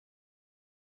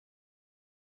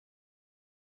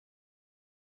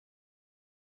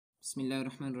Bismillah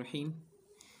ar-Rahman ar-Rahim.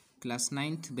 Class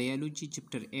 9th Biology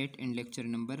Chapter 8 and Lecture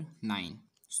number 9.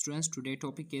 Students, today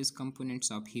topic is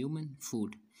components of human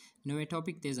food. Now a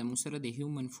topic is musara the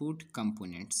human food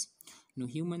components. No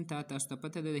human ته تاسو ته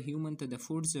پته ده د human ته د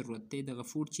food ضرورت دی. دغه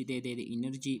food چې دی د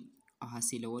انرژي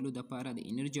حاصلولو دپاره د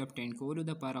انرژي obtain کولو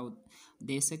دپاره او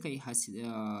دی څه کوي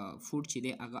فوډ چې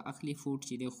دی هغه اخلي فوډ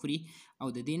چې دی خوري او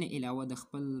د دې نه علاوه د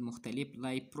خپل مختلف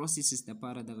لایف پروسیسز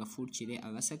دپاره دغه فوډ چې دی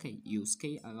هغه څه کوي یوز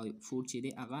کوي هغه فوډ چې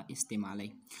دی هغه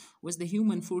استعمالوي. اوس د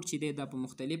هیومن فوډ چې دی دا په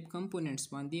مختلف کمپوننټس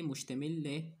باندې مشتمل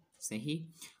دی. صحیح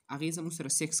هغې زموږ سره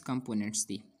 6 کمپوننټس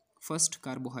دي. فرست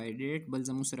کاربوهایډریټ، بل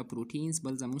زموږ سره پروټینز،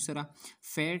 بل زموږ سره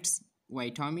فیټس،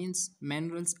 وایټامینز،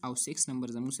 منرلز او 6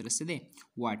 نمبر زموږ سره څه دی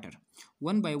واټر.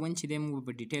 ون بای ون چې دی موږ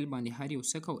په ډیټیل باندې هر یو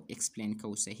څه کوو ایکسپلین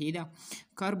کوو. صحیح ده.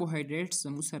 کاربوهایډریټس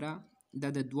زموږ سره دا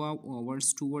د دوه ورډز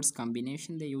ټو ورډز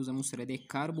کمبینیشن دی. یو زموږ سره دی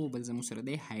کاربو، بل زموږ سره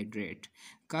دی هایډریټ.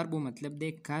 کاربو مطلب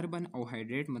دی کاربن او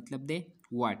هایډریټ مطلب دی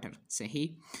واټر. صحیح.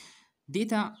 دې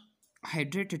ته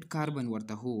هایډریټډ کاربن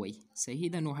ورته ووایي. صحیح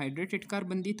ده. نو هایډریټډ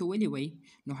کاربن دې ته ولې وایي؟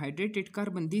 نو هایډریټډ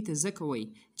کاربن دې ته ځکه وایي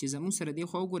چې زموږ سره دی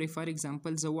خو وګورئ فار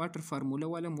اگزامپل زه واټر فارموله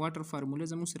والم. واټر فارموله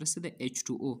زموږ سره څه ده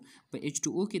H2O. په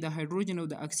H2O کې د هایډروجن او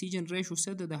د اکسیجن ریشو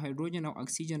څه ده؟ د هایډروجن او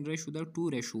اکسیجن ریشو ده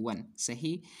 2:1.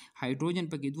 صحیح.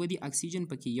 هایډروجن پکې 2 دي، اکسیجن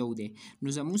پکې 1 دی.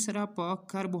 نو زموږ سره په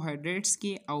کاربوهایډریټس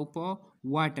کې او په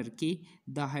واټر کې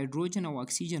د هایډروجن او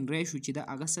اکسیجن ریشو چې ده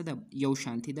هغه څه ده یو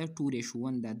شانتي ده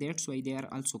 2:1 ده. دیټس وای they are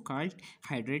also called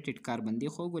hydrated carbon. دی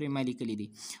خو ګورئ ما لیکلی دي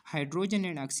hydrogen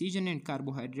and oxygen and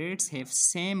carbohydrates have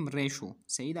same ratio.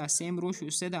 صحیح ده. same ratio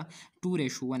څه ده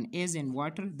 2:1 as in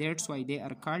water. that's why they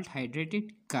are called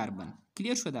hydrated carbon.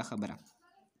 کلیر شو دا خبره.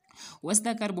 اوس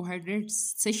دا کاربوهایډریټس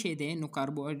څه شی دی؟ نو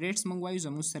کاربوهایډریټس موږ وایو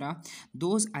زموږ سره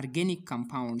دوز ارګینیک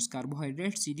کمپاونډز.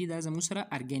 کاربوهایډریټس چې دي دا زموږ سره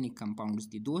ارګینیک کمپاونډز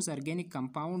دي. دوز ارګینیک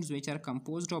کمپاونډز which are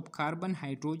composed of carbon,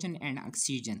 hydrogen and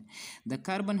oxygen. د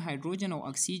کاربن، هایډروجن او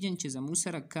اکسیجن چې زموږ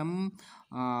سره کم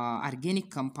ارګینیک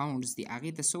کمپاونډز دي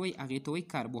هغې ته څه وایي؟ هغې ته وایي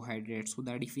کاربوهایډریټس. خو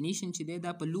دا ډیفینیشن چې دی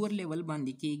دا په لوور لیول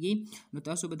باندې کیږي. نو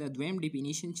تاسو به دا دویم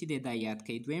ډیفینیشن چې دی دا یاد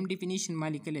کړئ. دویم ډیفینیشن ما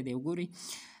لیکلی دی وګورئ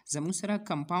زموږ سره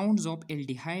compounds of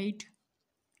aldehyde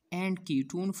and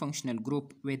ketone functional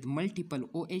group with multiple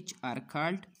OH are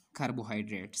called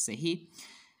carbohydrates. صحیح.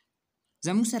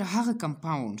 زموږ سره هغه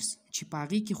compounds چې په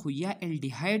هغې کې خو یا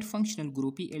aldehyde functional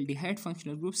group وي. aldehyde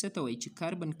functional group څه ته وایي؟ چې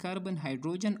کاربن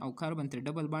هایډروجن او کاربن تر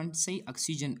ډبل بانډ صحیح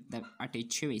اکسیجن د اټیچ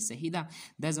شوی. صحیح ده.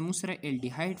 دا زموږ سره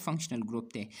aldehyde functional group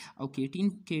دی. او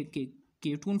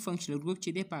کیټون فنکشنل ګروپ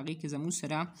چې دی په هغې کې زموږ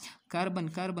سره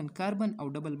کاربن او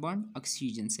ډبل بانډ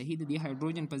اکسیجن. صحیح د دې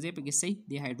هایډروجن په ځای پکې صحیح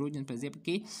د هایډروجن په ځای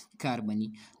پکې کاربني.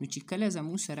 نو چې کله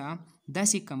زموږ سره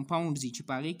داسې کمپاونډز وي چې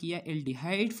په هغې کې یا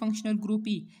الډیهایډ فنکشنل ګروپ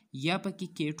وي یا پکې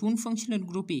کیټون فنکشنل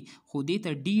ګروپ وي خو دې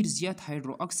ته ډېر زیات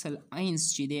هایډروکسل آینز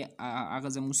چې دی هغه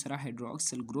زموږ سره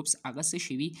هایډروکسل ګروپس هغه څه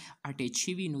شوي اټیچ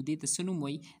شوي. نو دې ته څه نوم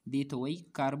وایي؟ دې ته وایي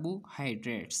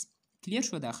کاربوهایډریټس. کلیر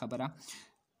شو دا خبره؟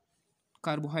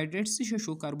 Carbohydrates څه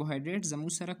شو؟ Carbohydrates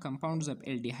زموږ سره compounds of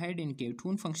aldehyde and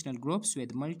ketone functional groups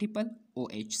with multiple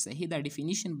OH. صحیح. دا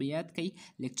ډیفینیشن به یاد کړئ.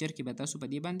 لیکچر کې به تاسو په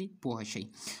دې باندې پوه شئ.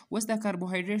 اوس دا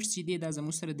کاربوهایډریټس چې دی دا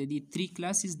زموږ سره د دې 3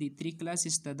 کلاسز دي. 3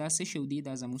 کلاسز ته دا څه شو دی؟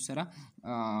 دا زموږ سره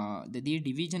د دې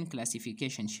ډیویژن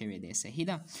کلاسیفیکیشن شوی دی. صحیح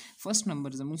ده. فرست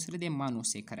نمبر زموږ سره دی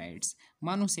مانوسیکرایډز.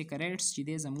 مانوسیکرایډز چې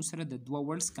دی زموږ سره د دوه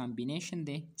ورډز کمبینیشن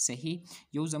دی. صحیح.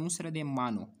 یو زموږ سره دی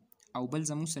مانو او بل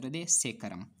زموږ سره دی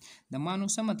سیکرم. د مانو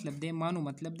څه مطلب دی؟ مانو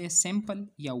مطلب دی سیمپل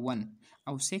یا ون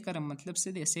او سیکرم مطلب څه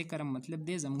دی؟ سیکرم مطلب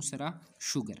دی زموږ سره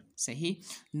شوګر.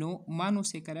 صحیح. نو مانو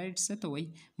سیکرایډز څه ته وایي؟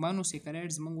 مانو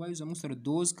سیکرایډز موږ وایو زموږ سره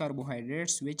دوز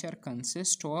کاربوهایډریټس which are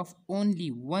consist of only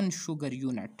one sugar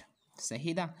unit.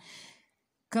 صحیح ده.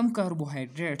 کم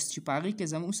کاربوهایډریټس چې په هغې کې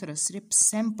زموږ سره صرف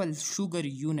سیمپل شوګر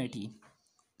یونټ وي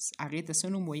هغې ته څه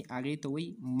نوم وایي؟ هغې ته وایي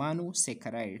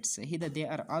مانوسیکرایډز. صحیح ده. they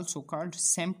are also called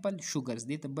simple sugars.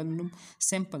 دې ته بل نوم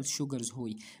simple sugars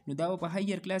وایي. نو دا به په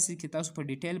هایر کلاسز کې تاسو په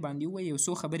ډیټیل باندې ووایي. یو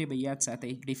څو خبرې به یاد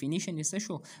ساتئ. ډیفینیشن یې څه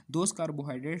شو؟ دوز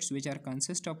کاربوهایډریټس which are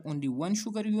consist of only one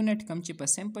sugar unit. کم چې په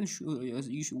سیمپل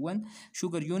ون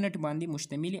شوګر یونټ باندې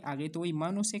مشتمل هغې ته وایي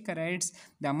مانوسیکرایډز.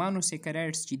 دا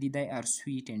مانوسیکرایډز چې دي they are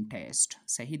sweet in taste.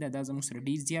 صحیح ده. دا زموږ سره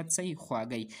ډېر زیات صحیح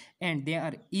خواږی and they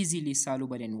are easily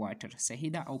soluble in water.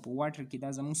 صحیح ده. او په واټر کې دا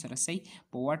زموږ سره صحیح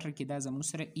په واټر کې دا زموږ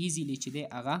سره ایزیلی چې دی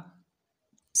هغه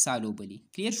سالوبلی.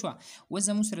 کلیر شوه؟ اوس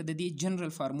زموږ سره د دې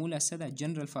جنرال فارموله څه ده؟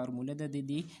 جنرال فارموله ده د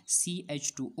دې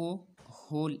CH2O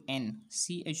whole N.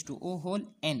 CH2O whole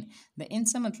N. د N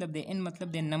څه مطلب دی؟ N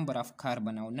مطلب دی نمبر آف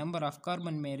کاربن او نمبر آف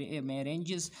کاربن may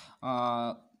ranges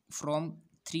from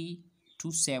 3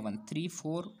 to 7. 3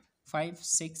 4 5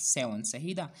 6 7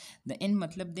 صحیح ده. د n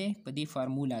مطلب دی په دې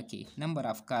فارمولا کې نمبر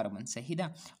اف کاربن صحیح ده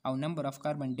او نمبر اف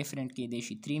کاربن ډیفرنٹ کېدی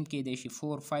شي 3 کېدی شي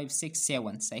 4 5 6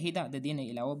 7 صحیح ده. د دې نه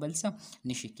علاوه بل څه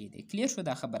نشي کېدی. کلیر شو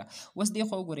دا خبره. اوس دې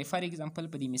خو وګورئ فار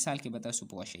ایگزامپل په دې مثال کې به تاسو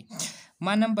پوه شئ.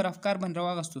 ما نمبر اف کاربن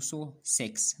راواغستو سو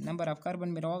 6 نمبر اف کاربن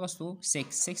مې راواغستو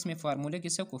 6 مې فارموله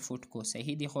کې څه کو فوټ کو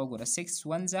صحیح دی. خو وګوره 6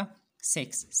 1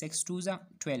 6 6 2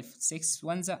 12 6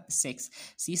 1 6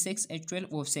 C6 H12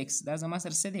 O6 دا زما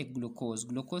سره څه دی ګلوکوز.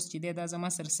 ګلوکوز چې دی دا زما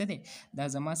سره څه دی دا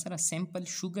زما سره سیمپل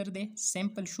شوګر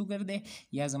دی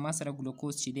یا زما سره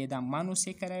ګلوکوز چې دی دا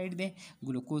مانوسیکراید دی.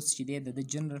 ګلوکوز چې دی د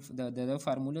جنرال د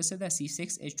فارموله څه ده C6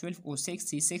 H12 O6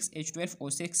 C6 H12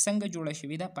 O6 څنګه جوړه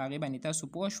شوې ده په هغې باندې تاسو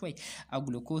پوه شوئ. او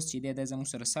ګلوکوز چې دی دا زموږ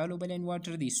سره سالوبل ان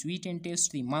واټر دی سویټ ان ټیسټ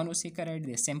دی مانوسیکراید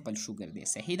دی سیمپل شوګر دی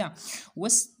صحیح ده.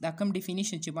 اوس دا کوم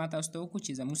ډیفینیشن چې ما تاسو ته وکړو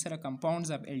چې زموږ سره کمپاونډز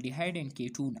اف الډیهاید اینډ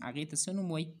کیټون هغې ته څه نوم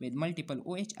وایي ود ملټیپل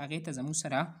او ایچ هغې ته زموږ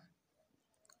سره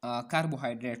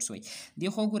کاربوهایډریټس وایي. دې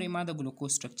خو ګورئ ما د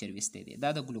ګلوکوز سټرکچر ویستی دی دا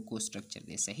د ګلوکوز سټرکچر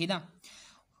دی صحیح ده.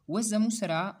 اوس زموږ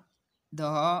سره د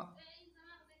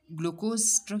ګلوکوز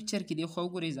سټرکچر کې دی خو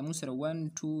ګورئ زموږ سره 1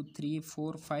 2 3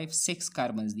 4 5 6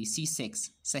 کاربنز دی C6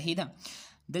 صحیح ده.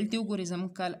 دلته وګورئ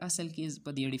زموږ کال اصل کې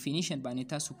په دې ډیفینیشن باندې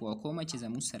تاسو پوه کومه چې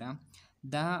زموږ سره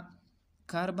دا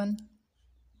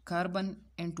کاربن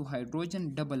انټو هایدروجن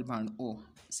ډبل بانډ او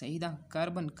صحیح ده.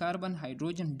 کاربن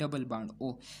هایدروجن ډبل بانډ او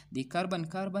د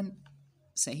کاربن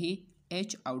صحیح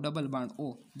H او ډبل بانډ او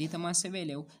دې ته ما څه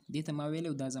ویلو دې ته ما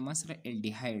ویلو دا زما سره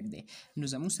الډیهاید دی. نو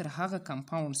زموږ سره هغه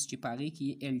کمپاونډز چې په هغې کې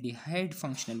الډیهاید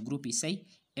فنکشنل ګروپ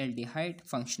یې الډیهاید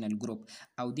فنکشنل ګروپ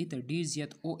او دې ته ډېر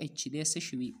زیات او ایچ چې دی څه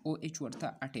شوي او ایچ ورته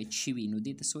اټیچ شوي نو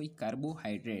دې ته څه وایي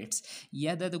کاربوهایډریټس.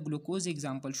 یا دا د ګلوکوز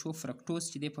اگزامپل شو فرکټوز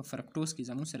چې دی په فرکټوز کې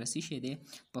زموږ سره څه شی دی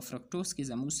په فرکټوز کې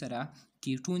زموږ سره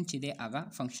کیټون چې دی هغه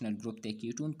فنکشنل ګروپ دی.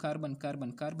 کیټون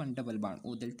کاربن ډبل بانډ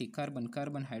او دلته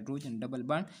کاربن هایدروجن ډبل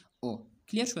بانډ او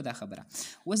کلیر شو دا خبره.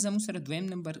 اوس زموږ سره دویم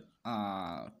نمبر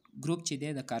ګروپ چې دی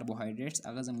د کاربوهایډریټس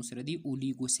هغه زموږ سره دی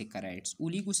اولیګوسیکرایډس.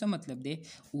 اولیګو څه مطلب دی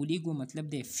اولیګو مطلب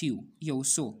دی فیو یو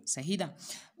څو صحیح ده.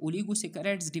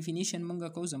 اولیګوسیکرایډس ډیفینیشن موږ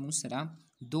کوو زموږ سره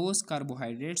those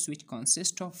carbohydrates which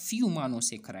consist of few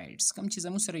monosaccharides کوم چې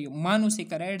زموږ سره یو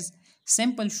مانوسیکرایډز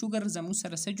سیمپل شوګر زموږ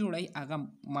سره څه جوړی هغه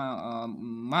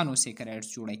مانوسیکرایډز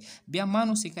جوړی. بیا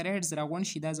مانوسیکرایډز راغونډ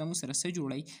شي دا زموږ سره څه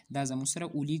جوړی دا زموږ سره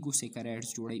اولیګوسیکرایډز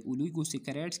جوړی.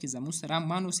 اولیګوسیکرایډز کې زموږ سره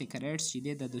مانوسیکرایډز چې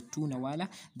دی د 2 نه واله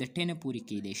د 10 پورې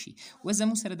کیدی شي. اوس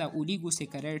زموږ سره دا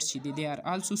اولیګوسیکرایډز چې دی they are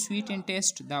also sweet in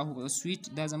taste دا سویټ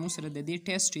دا زموږ سره د دې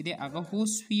ټیسټ چې دی هغه هو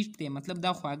سویټ دی مطلب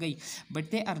دا خواږی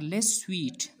but they are less sweet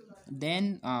then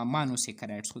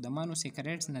monosaccharides. خو د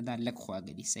monosaccharides نه دا لږ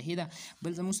خواږه دي صحیح ده.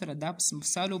 بل زموږ سره دا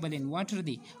soluble in water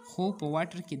دی خو په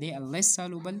واټر کې دی less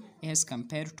soluble as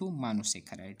compared to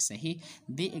monosaccharides صحیح.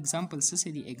 د ایگزامپل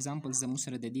څه دي ایگزامپل زموږ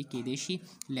سره د دې کېدی شي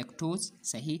لیکټوز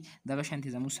صحیح دغه شانتې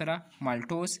زموږ سره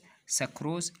مالټوز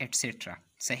سکروز اټسټرا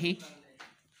صحیح.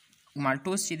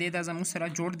 مالټوز چې دی دا زموږ سره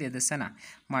جوړ دی د څه نه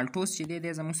مالټوز چې دی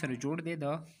دا زموږ سره جوړ دی د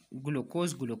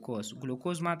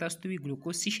ګلوکوز ما تاسو ته وي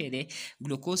ګلوکوز څه شی دی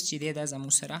ګلوکوز چې دی دا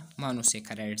زموږ سره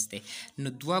مانوسیکرایډز دی.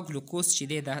 نو دوه ګلوکوز چې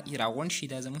دی دا راغونډ شي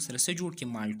دا زموږ سره څه جوړ کړي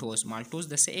مالټوز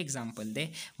د څه ایگزامپل دی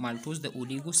مالټوز د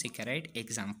اولیګوسیکرایډ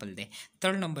ایگزامپل دی.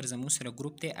 تھرډ نمبر زموږ سره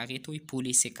ګروپ دی هغې ته وایي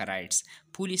پولیسیکرایډز.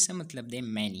 پولی څه مطلب دی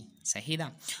مینی صحیح ده.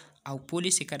 او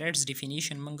polysaccharide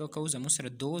definition منګه کو زموږ سره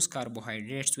those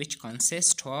carbohydrates which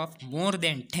consist of more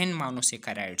than 10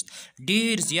 monosaccharides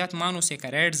ډیر زیات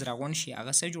monosaccharides راغون شي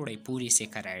هغه څه جوړي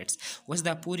polysaccharides. اوس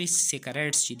دا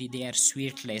polysaccharides چې دي they are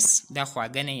sweetless دا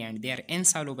خواږه نه and they are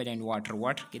insoluble in water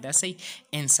کې دا څه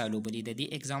insoluble دي. د دې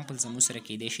example زموږ سره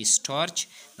کېدای شي starch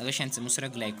دغه شان زموږ سره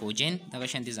glycogen دغه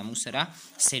شان زموږ سره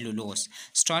cellulose.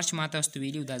 starch ما تاسو ته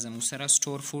ویلو دا زموږ سره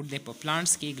store food دی په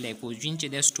plants کې glycogen چې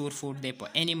د store food دی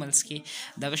په animals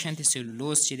کې دغه شانتي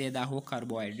سیلولوز چې دی دا هو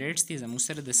کاربوهایډریټس دي زموږ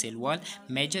سره د سیل وال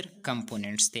میجر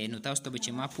کمپوننټس دی. نو تاسو ته به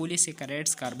چې ما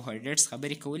پولیسیکرایډز کاربوهایډریټس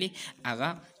خبرې کولې هغه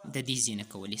د دې ځای نه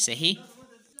کولې صحیح.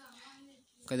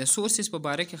 که د سورسز په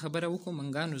باره کې خبره وکړو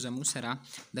منګه نو زموږ سره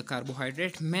د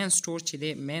کاربوهایډریټ مین سورس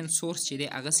چې دی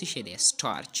هغه څه شی دی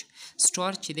سټارچ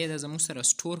چې دی دا زموږ سره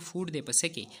سټور فوډ دی په څه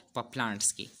کې په پلانټس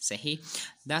کې صحیح.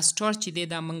 دا سټارچ چې دی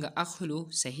دا منګه اخلو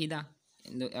صحیح ده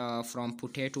from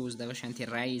potatoes دغه شانتي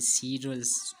rice cereals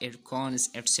corns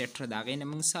etc دا غي نه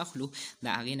موږ ساخلو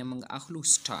دا غي نه موږ اخلو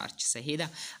starch صحیح ده.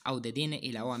 او د دې نه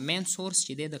علاوه مین سورس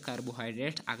چې دی د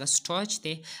کاربوهایډریټ هغه starch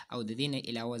دی او د دې نه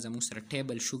علاوه زموږ سره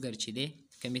ټیبل شوګر چې دی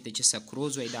کمی ته چې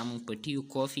سکروز وای دا موږ په ټیو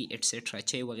کافي اټسټرا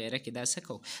چای وغیره کې دا څه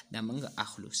کوو دا موږ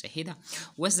اخلو صحیح ده.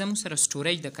 اوس زموږ سره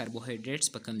سټوریج د کاربوهایډریټس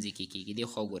په کوم ځای کې کیږي دی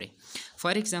خو ګورئ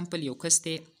فار ایگزامپل یو کس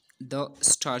دی د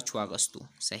سټارچ واغستو.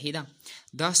 صحیح ده.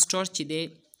 دا سټارچ چې دی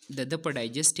د په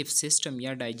ډایجسټیو سیستم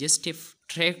یا ډایجسټیو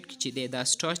ټریکټ چې دی دا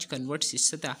سټارچ کنورټ شي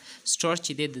څه ته سټارچ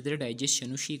چې دی د ډایجسشن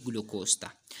وشي ګلوکوز ته.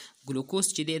 ګلوکوز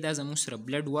چې دی دا زموږ سره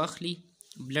بلډ واخلي،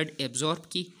 بلډ ابزورب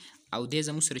کی او دی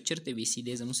زموږ سره چېرته ویسي،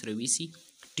 دی زموږ سره ویسي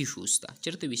ټیشوز ته.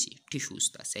 چېرته ویسي؟ ټیشوز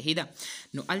ته. صحیح ده.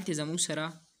 نو هلته زموږ سره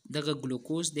دغه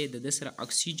ګلوکوز دی د ده سره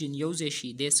اکسیجن یو ځای شي،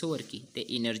 دی څه ورکي؟ د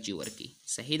انرژي ورکي.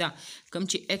 صحیح ده. کوم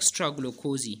چې ایکسټرا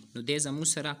ګلوکوز وي نو دی زموږ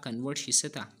سره کنورټ شي څه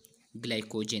ته؟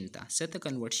 ګلایکوجن ته. څه ته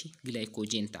کنورټ شي؟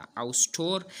 ګلایکوجن ته. او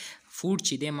سټور فوډ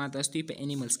چې دی ما تاسو ته په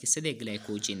انیملز کې څه دی؟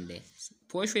 ګلایکوجن دی.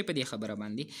 پوه شوئ په دې خبره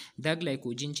باندې؟ دا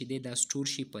ګلایکوجن چې دی دا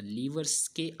سټور شي په لیورز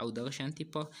کې او دغه شانتې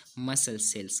په مسل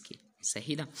سیلز کې.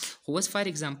 صحیح ده. خو اوس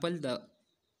فار ایگزامپل د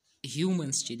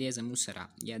هیومنز چې دی زموږ سره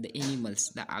یا د انیملز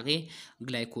د هغې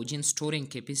ګلایکوجن سټورینګ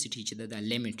کیپیسټي چې ده دا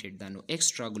لیمیټډ ده. نو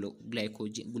ایکسټرا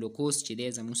ګلوکوز چې دی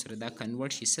زموږ سره دا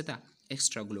کنورټ شي څه ته؟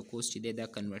 ایکسټرا ګلوکوز چې دی دا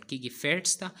کنورټ کېږي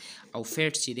فیټس ته. او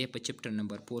فیټس چې دی په چپټر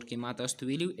نمبر 4 کې ما تاسو ته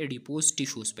ویلي ایډیپوز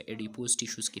ټیشوز، په ایډیپوز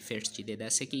ټیشوز کې فیټس چې دی دا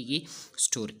څه کېږي؟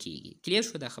 سټور کېږي. کلیر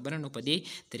شو دا خبره؟ نو په دې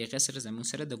طریقې سره زموږ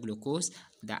سره د ګلوکوز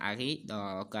د هغې د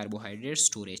کاربوهایډریټ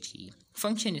سټوریج کېږي.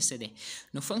 فنکشن یې څه دی؟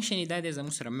 نو فنکشن یې دا دی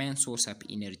زموږ سره مین سورس اف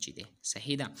انرژي دی.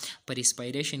 صحیح ده. په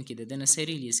ریسپایریشن کې د ده نه څه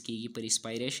ریلیز کېږي؟ په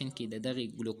ریسپایریشن کې د دغې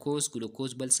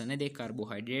ګلوکوز بل څه نه دی،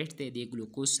 کاربوهایډریټ دی. د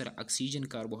ګلوکوز سره اکسیجن،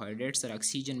 کاربوهایډریټ سره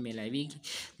اکسیجن میلاویږي،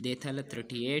 دی ته له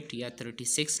 38 یا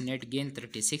 36 نیټ گین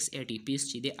 36 اي ټي پیز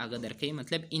چې دی هغه درکوي،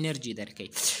 مطلب انرژي درکوي.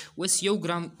 اوس 1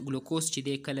 ګرام ګلوکوز چې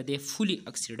دی کله دی فولي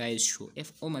اکسیډایز شو،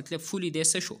 اف او مطلب فولي دی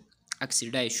څه شو؟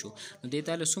 اکسیډایز شو، نو دی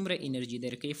ته له څومره انرژي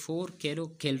درکوي؟ 4 کیلو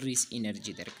کیلریز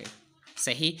انرژي درکوي.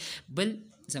 صحیح. بل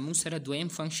زموږ سره دویم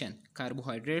فنکشن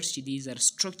کاربوهایډریټس چې دیز ار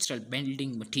سټرکچرل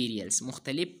بینډینګ مټیریلز،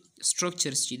 مختلف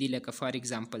سټرکچرز چې دی لکه فار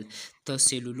ایگزامپل ته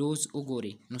سیلولوز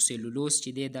وګورئ. نو سیلولوز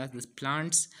چې دی دا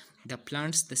د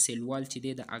پلانټس د سیل وال چې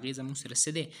دی د هغې زموږ سره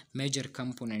څه دی؟ میجر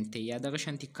کمپوننټ دی. یا دغه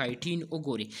شانتې کایټین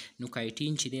وګورئ. نو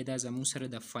کایټین چې دی دا زموږ سره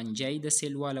د فنجای د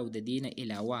سیل وال او د دې نه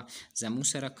علاوه زموږ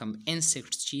سره کم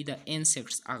انسیکټس چې د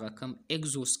انسیکټس هغه کم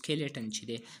اګزوسکیلیټن چې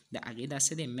دی د هغې دا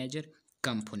څه دی؟ میجر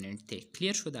کمپوننټ دی.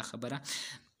 کلیر شو دا خبره؟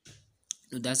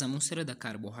 نو دا زموږ سره د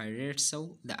کاربوهایډریټس او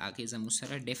د هغې زموږ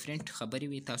سره ډیفرنٹ خبرې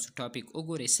وي. تاسو ټاپک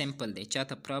وګورئ، سمپل دی.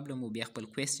 چاته پرابلم و بیا خپل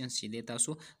کوېسچنز چې دی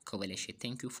تاسو کولی شئ.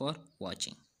 تھینک یو فار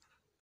واچینګ.